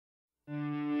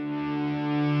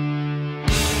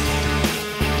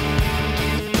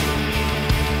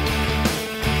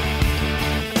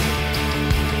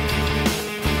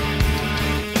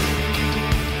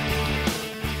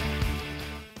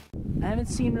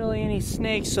seen really any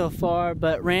snakes so far,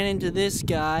 but ran into this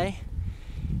guy.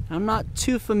 I'm not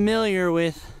too familiar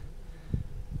with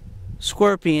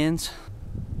scorpions.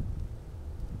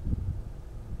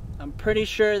 I'm pretty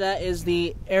sure that is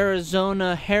the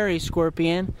Arizona hairy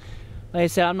scorpion. Like I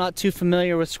said, I'm not too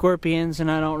familiar with scorpions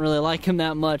and I don't really like them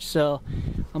that much, so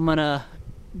I'm gonna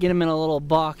get them in a little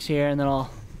box here and then I'll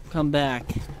come back.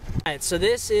 Alright, so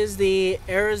this is the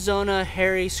Arizona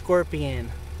hairy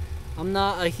scorpion. I'm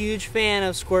not a huge fan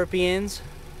of scorpions.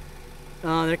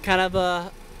 They're kind of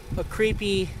a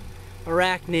creepy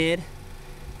arachnid,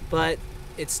 but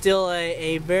it's still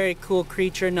a very cool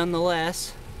creature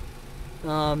nonetheless.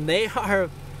 They are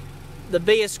the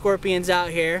biggest scorpions out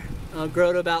here,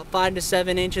 grow to about 5 to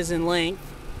 7 inches in length.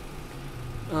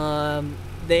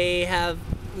 They have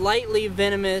lightly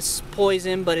venomous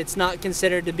poison, but it's not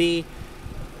considered to be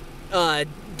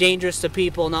dangerous to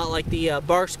people, not like the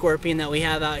bark scorpion that we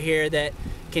have out here that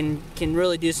can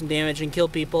really do some damage and kill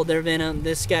people. Their venom,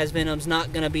 this guy's venom's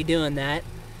not going to be doing that.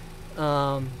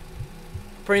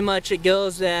 Pretty much it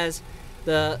goes as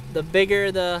the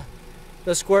bigger the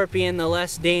scorpion, the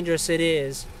less dangerous it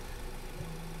is.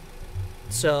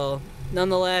 So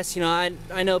nonetheless, you know,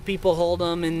 I know people hold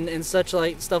them and such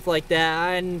like stuff like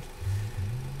that.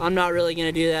 I'm not really going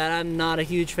to do that. I'm not a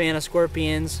huge fan of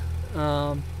scorpions.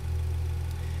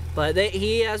 But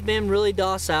he has been really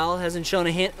docile, hasn't shown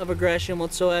a hint of aggression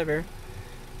whatsoever.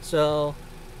 So,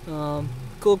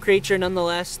 cool creature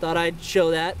nonetheless, thought I'd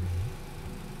show that.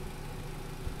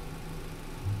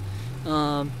 You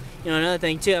know, another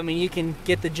thing too, I mean, you can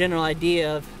get the general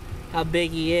idea of how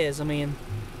big he is. I mean,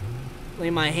 lay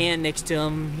my hand next to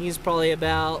him, he's probably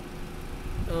about,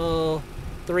 3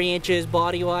 inches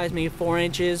body-wise, maybe 4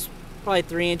 inches. Probably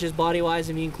 3 inches body-wise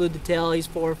if you include the tail, he's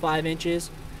 4 or 5 inches.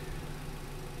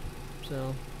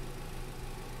 So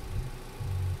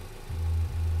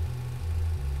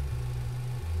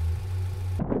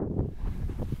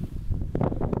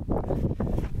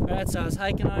alright, so I was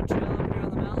hiking on a trail up here on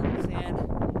the mountains and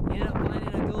ended up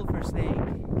finding a gopher snake.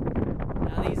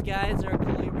 Now these guys are a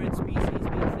colubrid species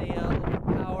because they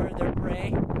overpower their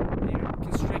prey, they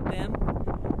constrict them.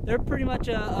 They're pretty much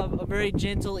a very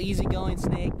gentle, easygoing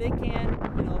snake. They can,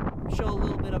 you know, show a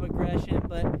little bit of aggression,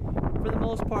 but for the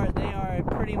most part, they are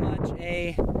pretty much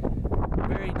a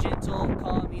very gentle,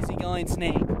 calm, easygoing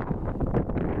snake.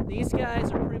 These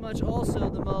guys are pretty much also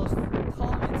the most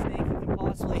common snake you can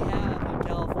possibly have in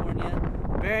California.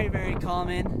 Very, very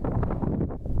common.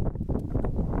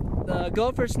 The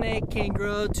gopher snake can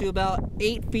grow to about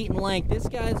 8 feet in length. This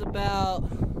guy's about,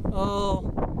 I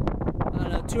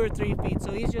don't know, 2 or 3 feet,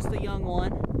 so he's just a young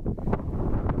one.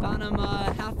 Found him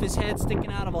half his head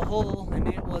sticking out of a hole, and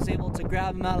it was able to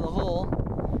grab him out of the hole.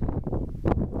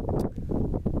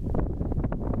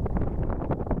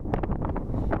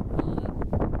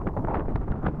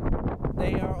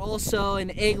 They are also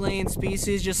an egg-laying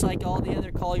species, just like all the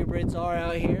other colubrids are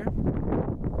out here.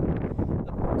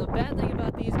 The bad thing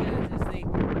about these guys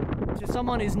is to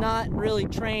someone who's not really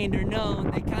trained or known,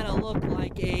 they kind of look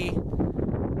like a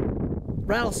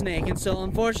rattlesnake, and so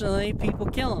unfortunately people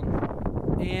kill them.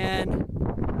 And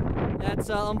that's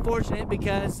unfortunate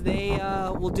because they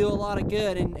will do a lot of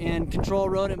good and control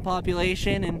rodent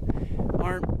population and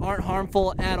aren't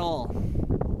harmful at all.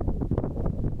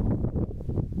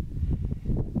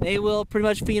 They will pretty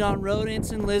much feed on rodents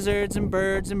and lizards and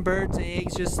birds'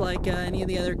 eggs, just like any of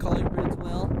the other colubrids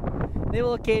will. They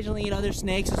will occasionally eat other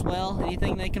snakes as well,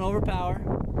 anything they can overpower.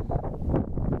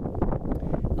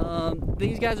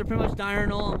 These guys are pretty much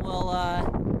diurnal and will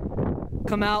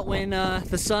come out when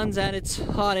the sun's at its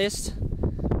hottest.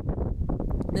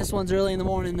 This one's early in the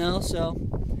morning though, so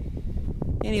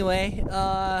anyway,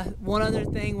 one other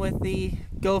thing with the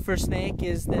gopher snake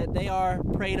is that they are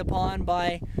preyed upon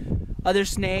by other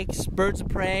snakes, birds of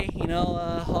prey, you know,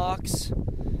 hawks,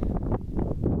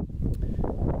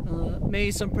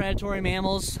 maybe some predatory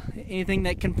mammals, anything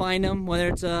that can find them, whether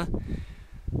it's a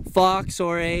fox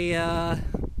or a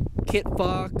kit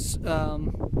fox,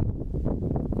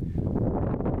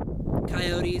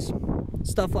 coyotes,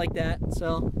 stuff like that.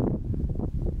 So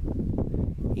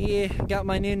yeah, got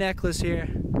my new necklace here.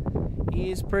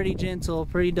 He's pretty gentle,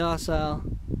 pretty docile.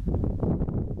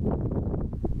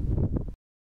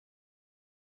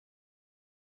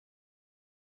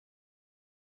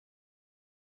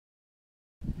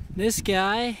 This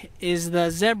guy is the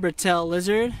zebra tail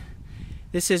lizard.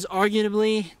 This is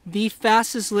arguably the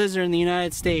fastest lizard in the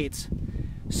United States.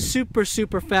 Super,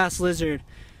 super fast lizard.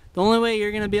 The only way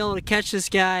you're going to be able to catch this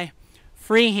guy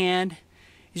freehand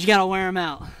is you got to wear him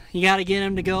out. You got to get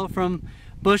him to go from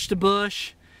bush to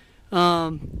bush,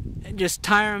 just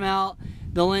tire him out.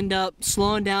 they'll end up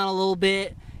slowing down a little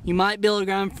bit. You might be able to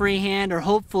grab them freehand, or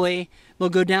hopefully they'll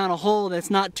go down a hole that's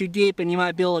not too deep and you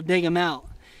might be able to dig them out.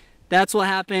 That's what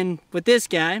happened with this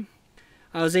guy.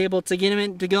 I was able to get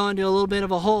him to go into a little bit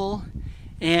of a hole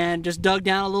and just dug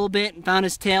down a little bit and found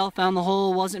his tail, found the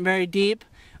hole wasn't very deep,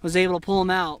 was able to pull him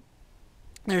out.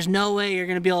 There's no way you're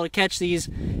going to be able to catch these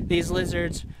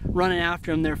lizards running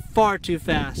after them. They're far too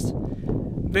fast.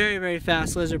 Very, very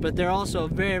fast lizard, but they're also a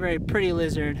very, very pretty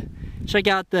lizard. Check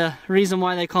out the reason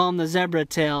why they call them the zebra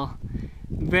tail.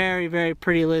 Very, very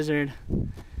pretty lizard.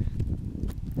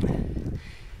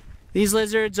 These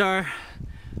lizards are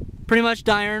pretty much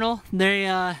diurnal.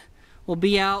 They will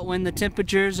be out when the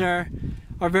temperatures are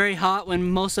very hot, when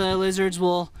most other lizards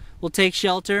will take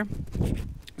shelter.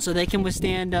 So they can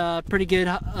withstand pretty good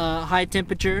high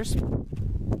temperatures.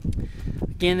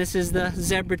 Again, this is the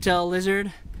zebra tail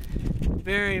lizard.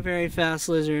 Very, very fast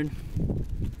lizard.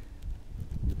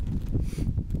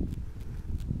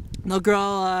 They'll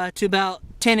grow to about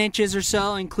 10 inches or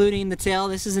so, including the tail.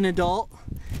 This is an adult.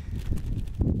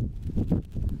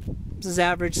 This is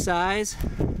average size.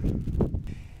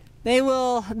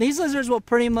 These lizards will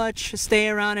pretty much stay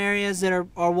around areas that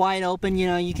are wide open. You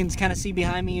know, you can kind of see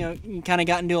behind me, you kind of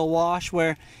got into a wash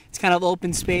where it's kind of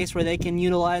open space where they can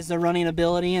utilize their running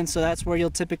ability, and so that's where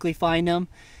you'll typically find them.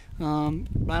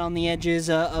 Right on the edges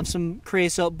of some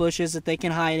creosote bushes that they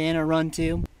can hide in or run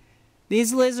to.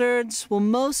 These lizards will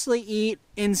mostly eat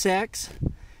insects,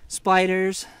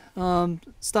 spiders,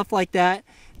 stuff like that.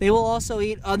 They will also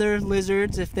eat other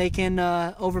lizards if they can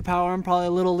overpower them, probably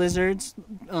little lizards,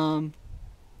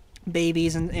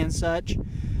 babies and such.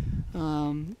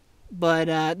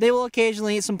 But they will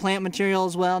occasionally eat some plant material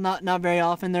as well, not very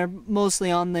often. They're mostly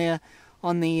on the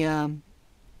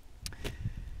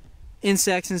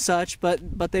insects and such,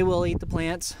 but they will eat the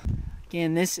plants.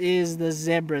 Again, this is the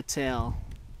zebra tail.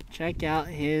 Check out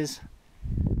his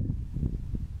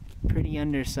pretty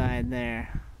underside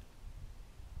there.